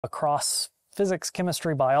across physics,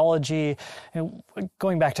 chemistry, biology. And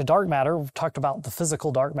going back to dark matter, we've talked about the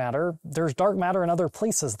physical dark matter. There's dark matter in other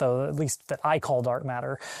places, though, at least that I call dark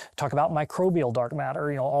matter. Talk about microbial dark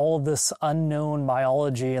matter, all of this unknown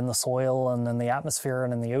biology in the soil and in the atmosphere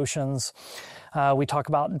and in the oceans. We talk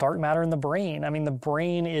about dark matter in the brain. I mean, the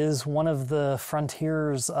brain is one of the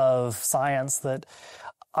frontiers of science that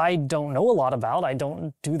I don't know a lot about. I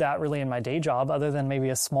don't do that really in my day job, other than maybe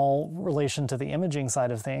a small relation to the imaging side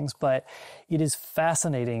of things. But it is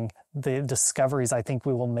fascinating, the discoveries I think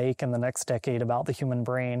we will make in the next decade about the human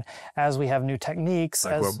brain as we have new techniques.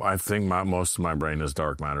 I think most of my brain is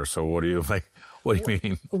dark matter. So what do you think? What do you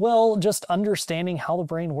mean? Well, just understanding how the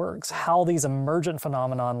brain works, how these emergent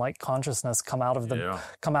phenomenon like consciousness come out of the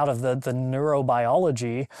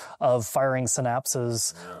neurobiology of firing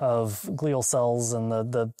synapses of glial cells and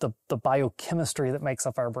the biochemistry that makes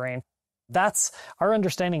up our brain. That's our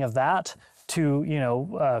understanding of that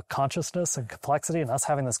to, consciousness and complexity, and us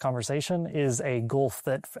having this conversation is a gulf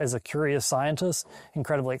that, as a curious scientist,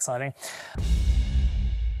 incredibly exciting.